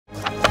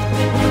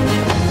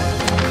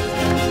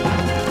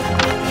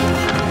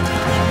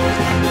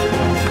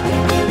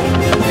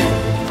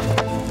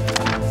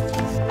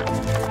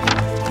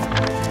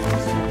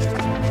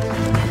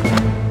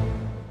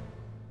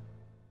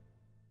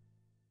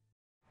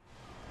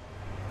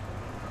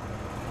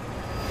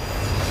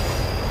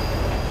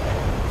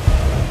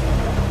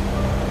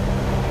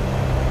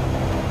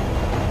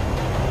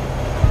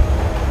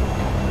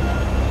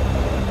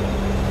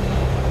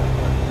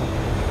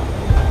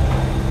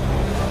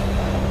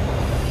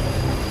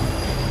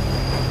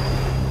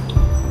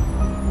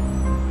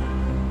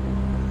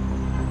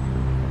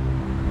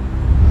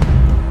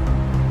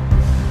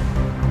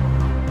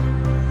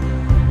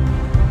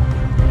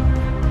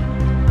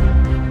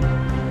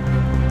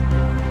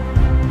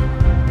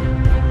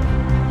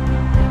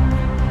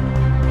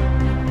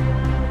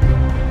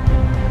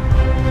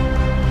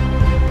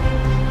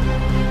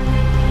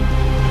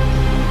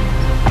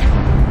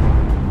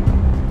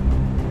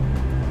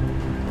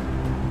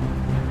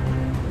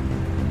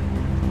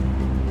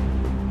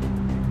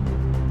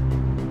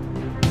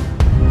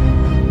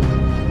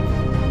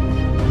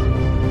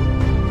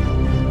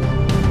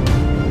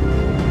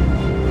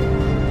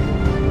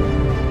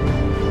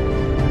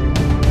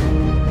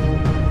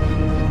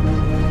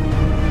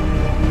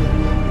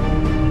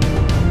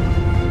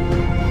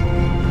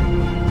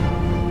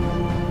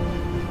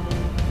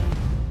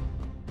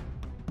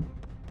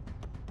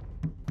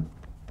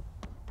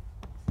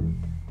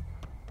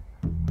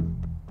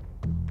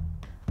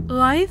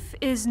Life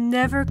is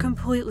never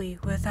completely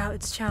without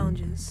its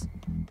challenges.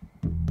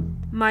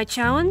 My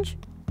challenge?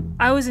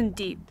 I was in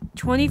deep,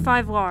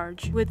 25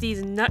 large, with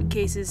these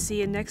nutcases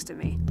seated next to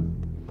me.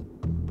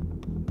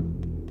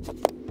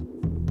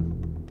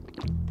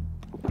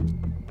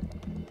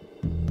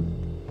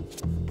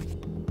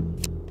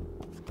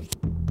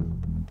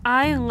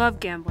 I love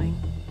gambling.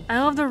 I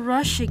love the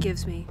rush it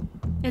gives me.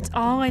 It's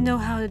all I know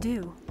how to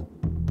do.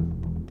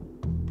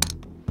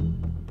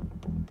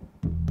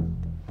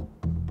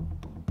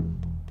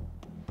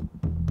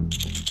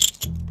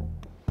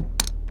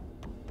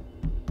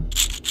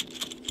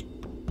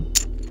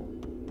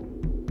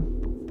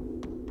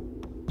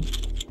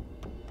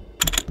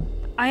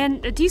 I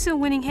had a decent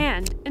winning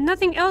hand, and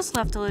nothing else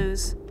left to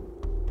lose.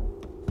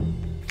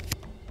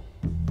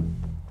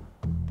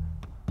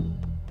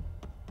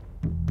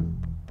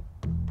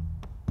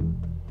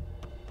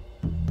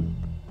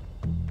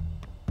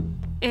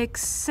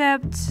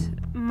 Except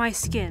my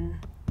skin.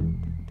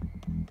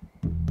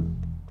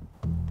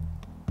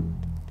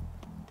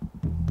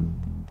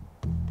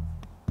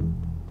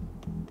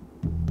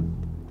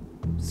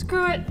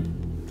 Screw it.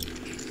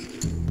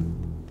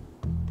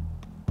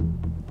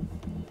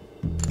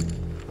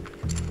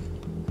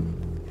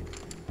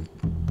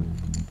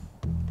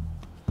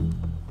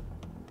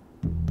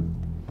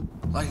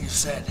 Like you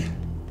said,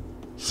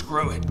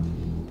 screw it.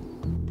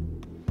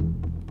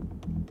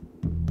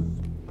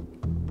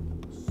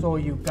 So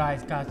you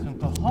guys got some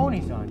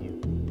cojones on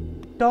you,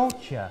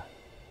 don't ya?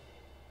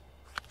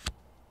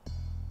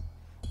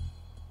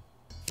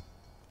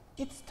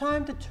 It's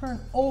time to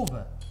turn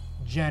over,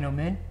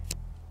 gentlemen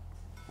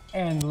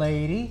and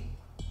lady.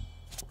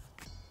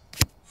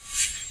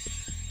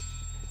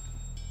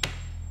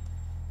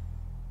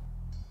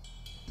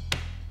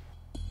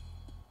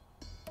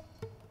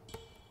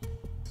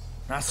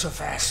 Not so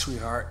fast,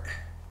 sweetheart.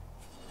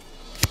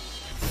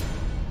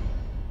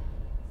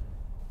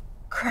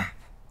 Crap.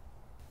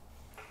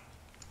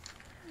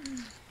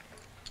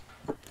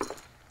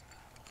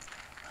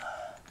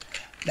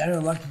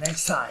 Better luck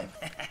next time.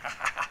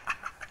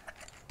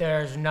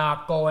 There's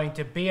not going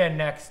to be a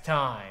next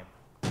time.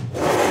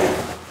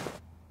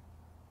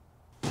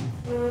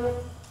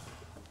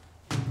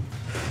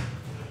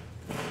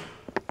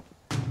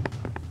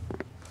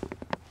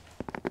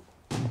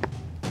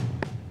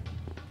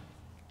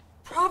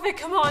 Prophet,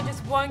 come on,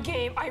 just one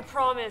game, I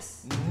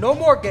promise. No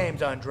more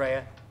games,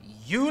 Andrea.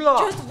 You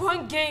lost. Just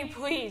one game,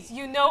 please.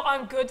 You know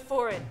I'm good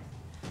for it.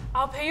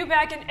 I'll pay you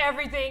back in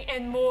everything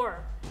and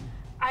more.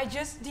 I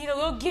just need a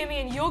little gimme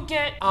and you'll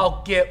get...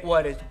 I'll get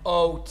what is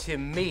owed to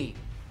me.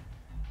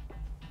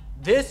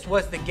 This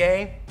was the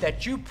game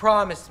that you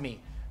promised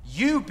me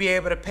you'd be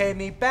able to pay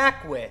me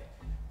back with.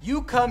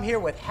 You come here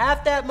with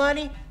half that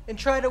money and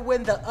try to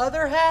win the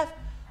other half?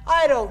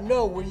 I don't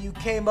know where you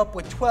came up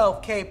with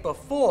 12K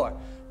before,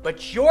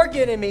 but you're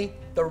getting me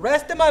the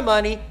rest of my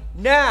money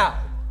now.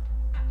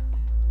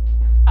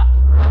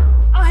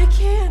 I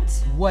can't.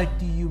 What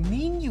do you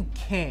mean you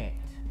can't?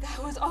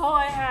 That was all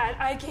I had.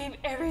 I gave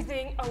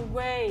everything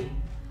away.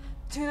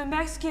 To the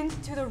Mexicans,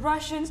 to the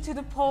Russians, to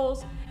the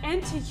Poles,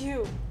 and to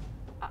you.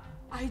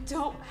 I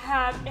don't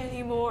have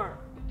any more.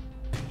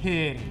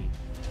 Pity.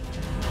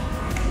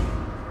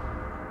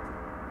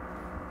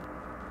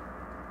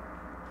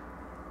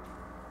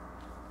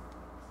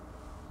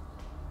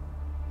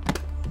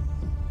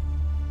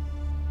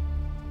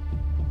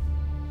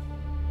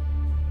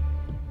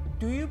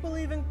 Do you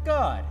believe in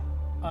God,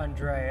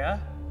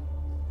 Andrea?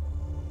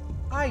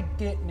 I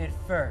didn't at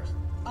first.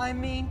 I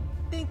mean,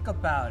 think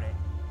about it.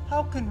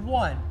 How can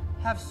one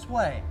have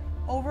sway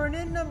over an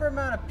in-number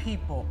amount of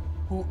people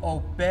who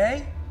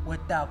obey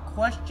without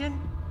question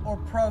or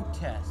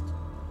protest?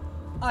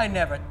 I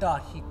never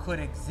thought he could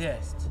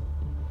exist.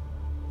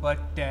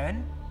 But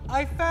then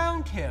I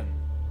found him.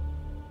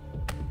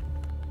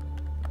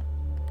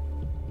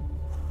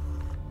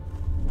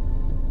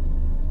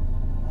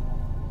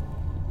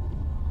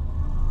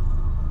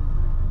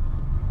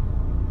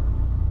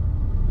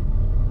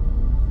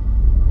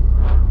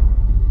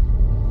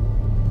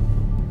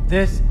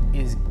 This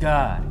is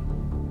God.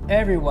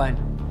 Everyone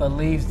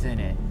believes in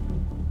it,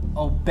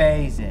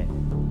 obeys it.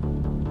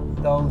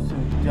 Those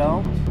who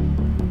don't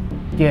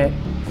get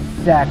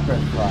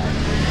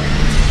sacrificed.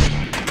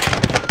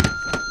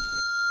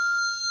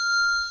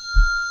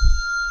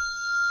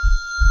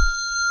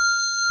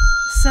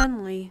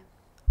 Suddenly,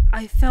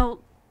 I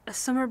felt a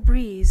summer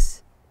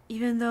breeze,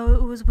 even though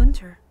it was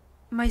winter.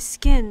 My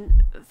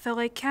skin felt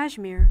like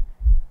cashmere,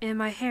 and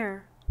my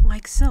hair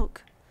like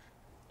silk.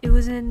 It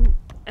was an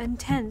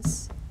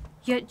intense,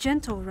 yet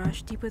gentle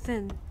rush deep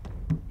within.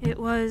 It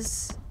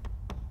was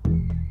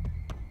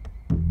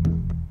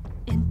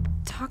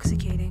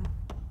intoxicating.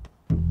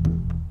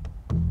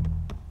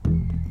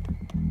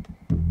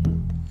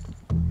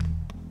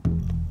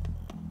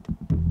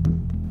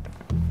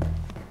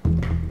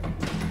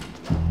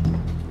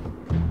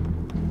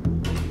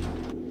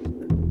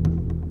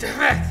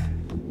 Damn it!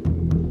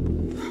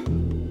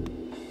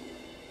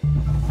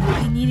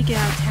 I need to get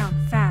out of town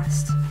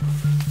fast.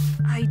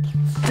 I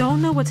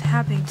don't know what's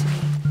happening to me.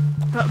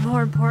 But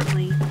more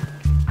importantly,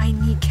 I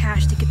need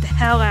cash to get the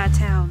hell out of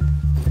town.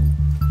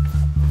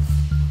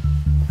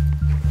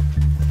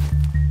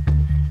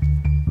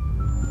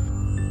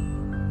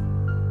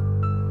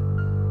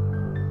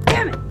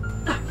 Damn it!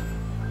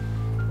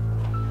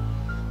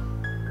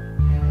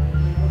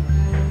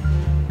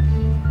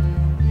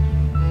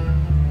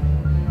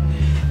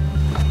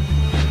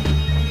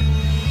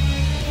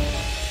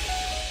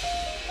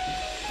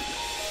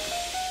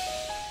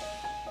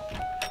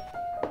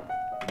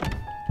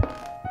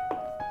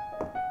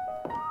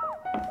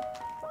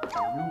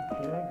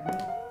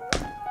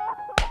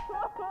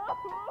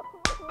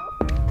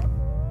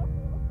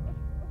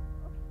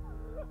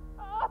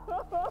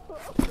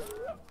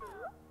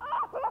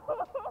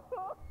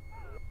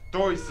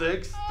 Story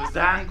 6, does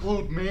that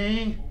include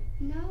me?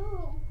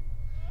 No.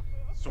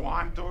 So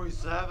I'm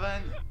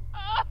 37?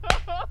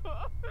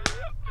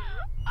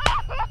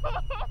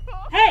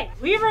 Hey,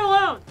 leave her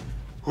alone!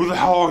 Who the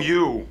hell are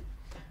you?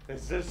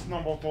 Is this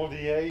number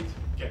 48?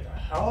 Get the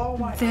hell out of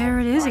my There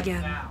it is right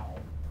again. now.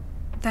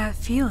 That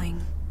feeling,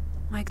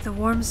 like the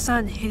warm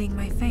sun hitting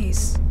my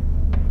face.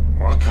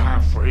 What kind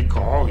of freak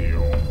are you?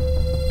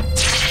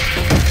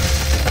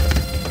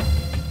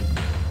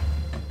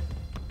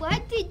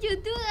 Why did you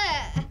do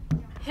that?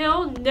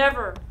 He'll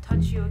never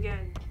touch you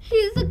again.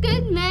 He's a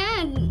good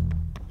man.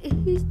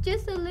 He's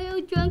just a little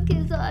drunk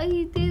is all.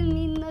 He didn't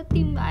mean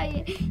nothing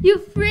by it. You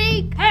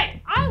freak!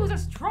 Hey, I was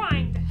just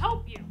trying to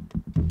help you.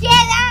 Get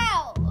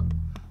out!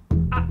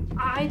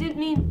 I didn't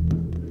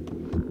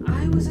mean...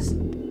 I was just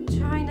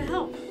trying to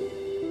help.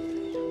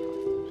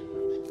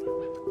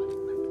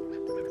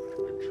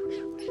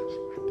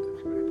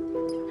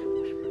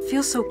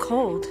 Feels so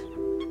cold.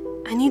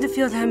 I need to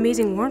feel that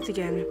amazing warmth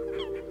again.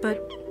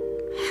 But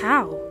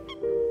how?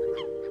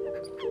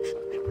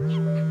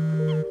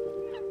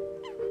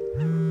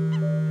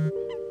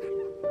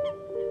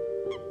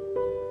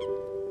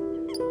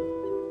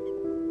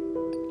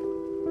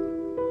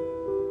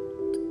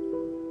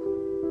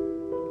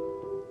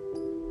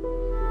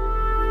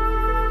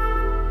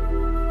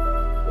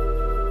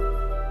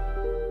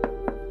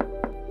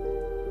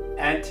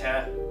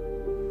 Enter.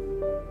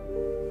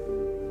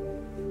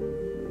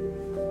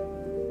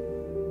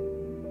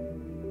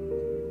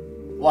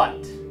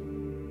 What?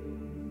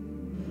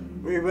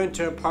 We went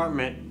to her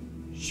apartment.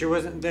 She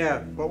wasn't there,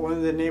 but one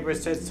of the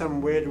neighbors said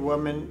some weird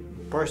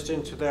woman burst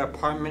into their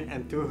apartment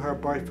and threw her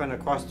boyfriend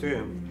across the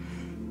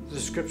room. The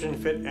description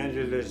fit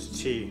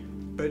Angela's T,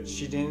 but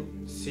she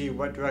didn't see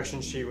what direction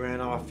she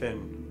ran off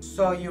in.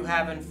 So you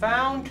haven't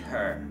found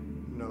her?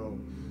 No.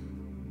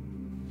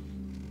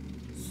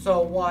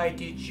 So why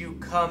did you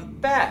come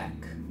back?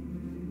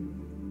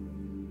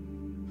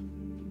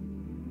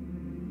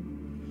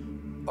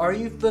 Are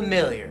you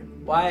familiar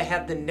why I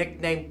have the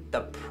nickname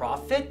the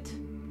Prophet?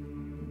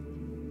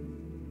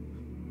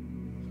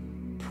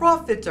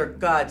 Prophets are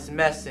God's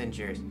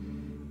messengers,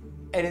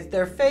 and as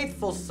their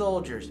faithful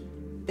soldiers,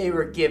 they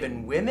were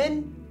given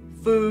women,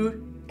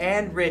 food,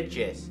 and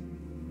riches.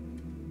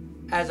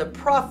 As a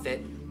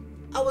prophet,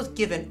 I was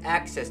given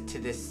access to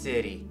this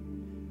city,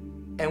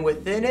 and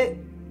within it,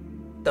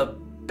 the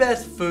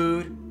best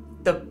food,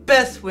 the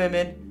best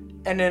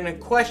women, and an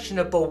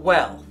unquestionable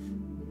wealth.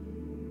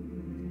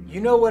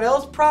 You know what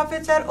else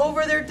prophets had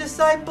over their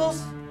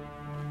disciples?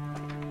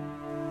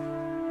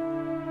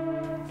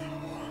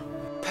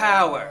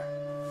 Power.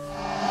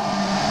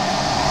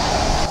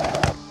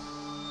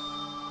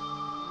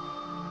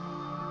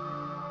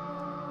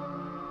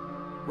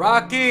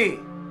 Rocky!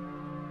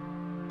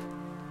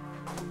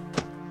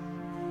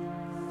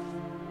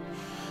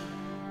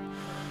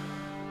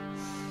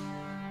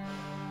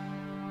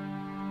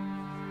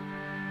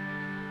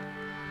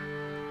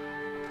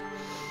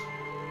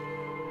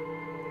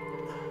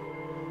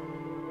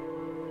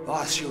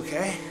 Boss, you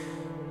okay?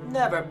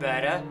 Never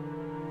better.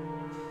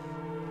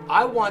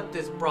 I want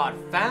this broad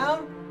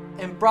found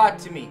and brought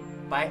to me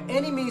by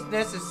any means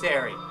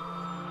necessary.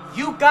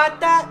 You got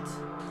that?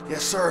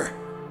 Yes, sir.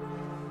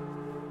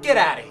 Get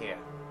out of here.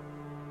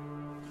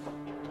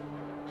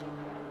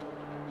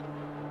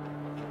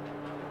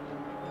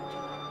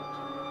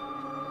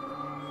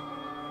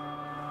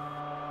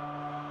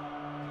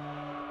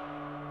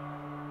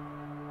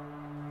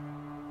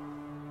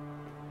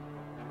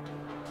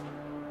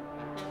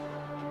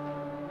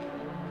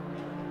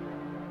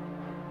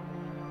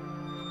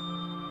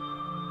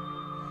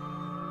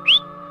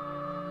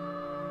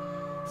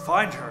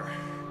 Find her.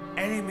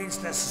 Any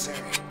means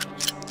necessary.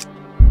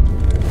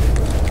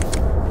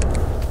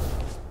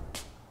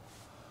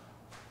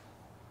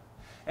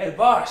 Hey,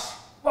 boss!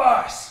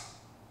 Boss!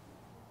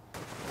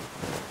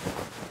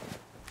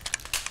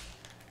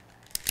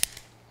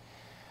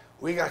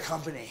 We got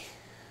company.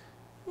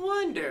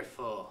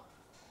 Wonderful.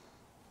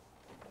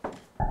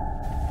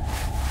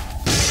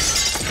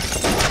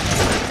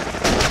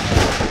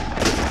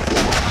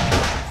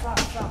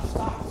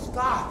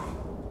 Stop!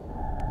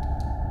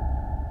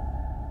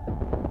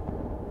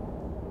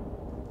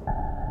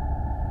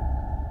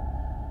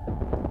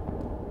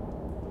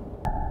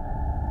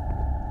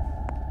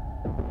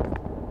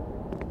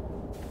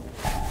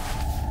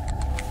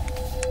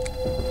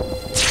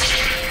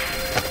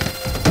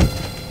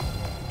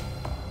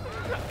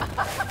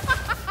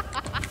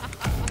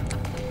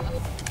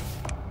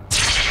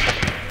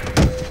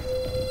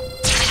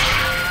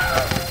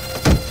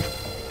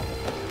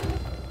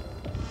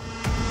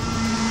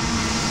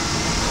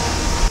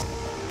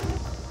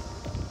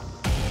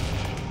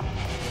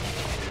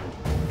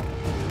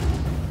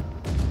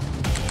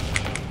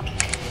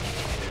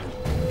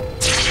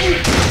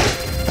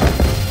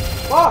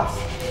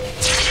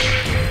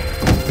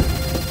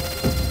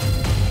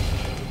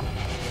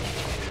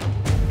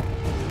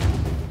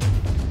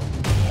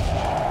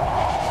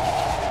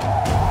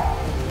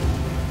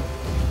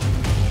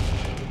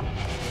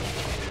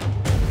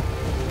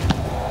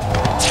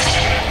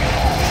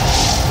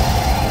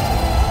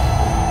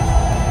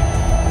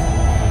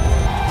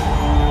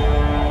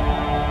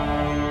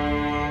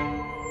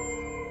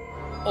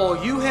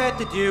 had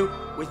to do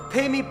was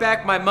pay me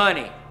back my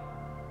money.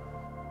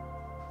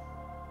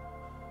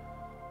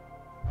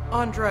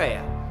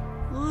 Andrea,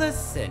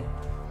 listen.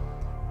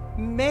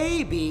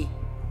 Maybe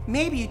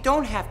you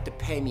don't have to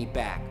pay me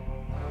back.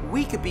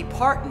 We could be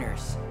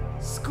partners.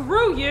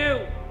 Screw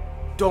you!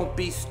 Don't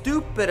be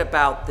stupid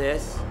about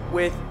this.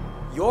 With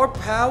your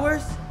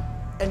powers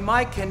and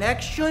my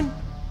connection,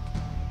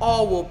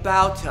 all will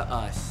bow to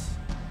us.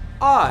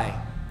 I,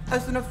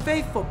 as an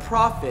faithful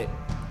prophet,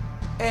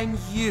 and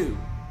you,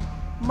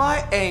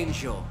 my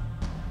angel.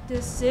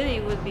 This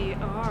city would be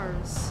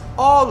ours.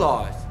 All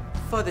ours,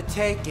 for the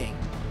taking.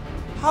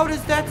 How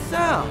does that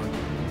sound?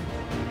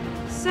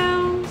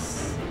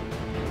 Sounds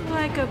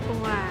like a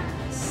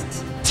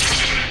blast.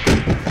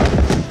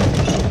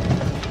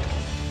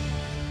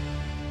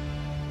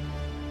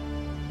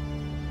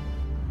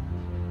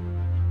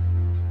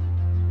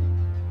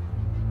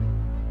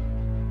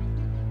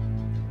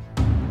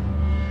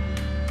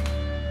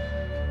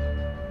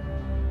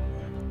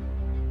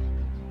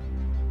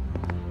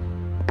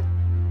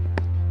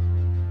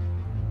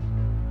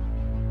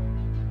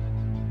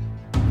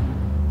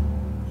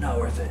 Not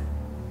worth it.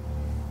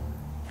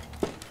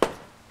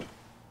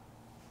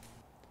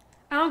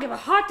 I don't give a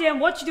hot damn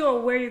what you do or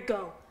where you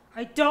go.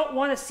 I don't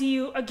want to see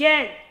you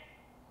again.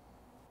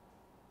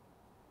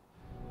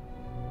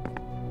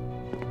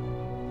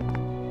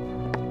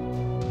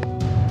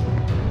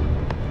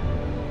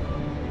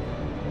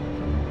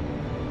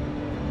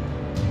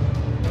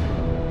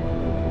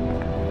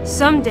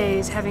 Some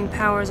days having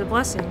power is a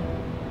blessing.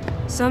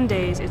 Some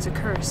days it's a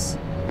curse.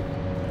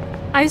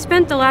 I've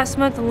spent the last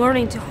month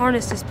learning to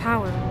harness this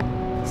power,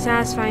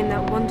 satisfying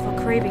that wonderful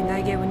craving that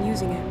I get when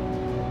using it.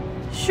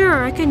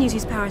 Sure, I can use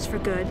these powers for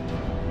good.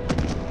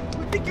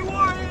 Who think you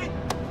are, eh?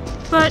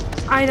 But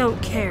I don't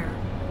care,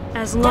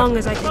 as long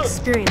as I can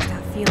experience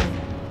that feeling.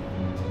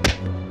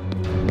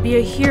 Be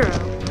a hero.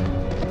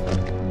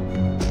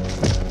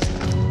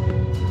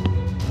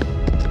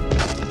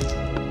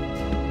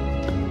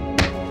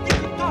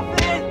 Think I'm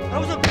tough, eh? I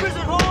was in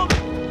prison home.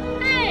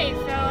 Hey,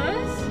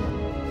 fellas.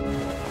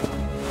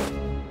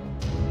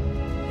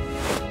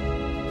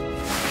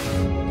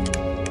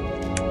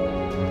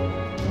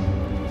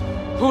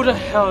 Who the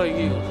hell are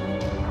you?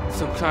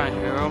 Some kind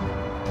of hero?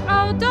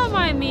 Oh, don't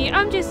mind me.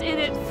 I'm just in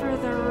it for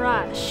the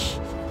rush.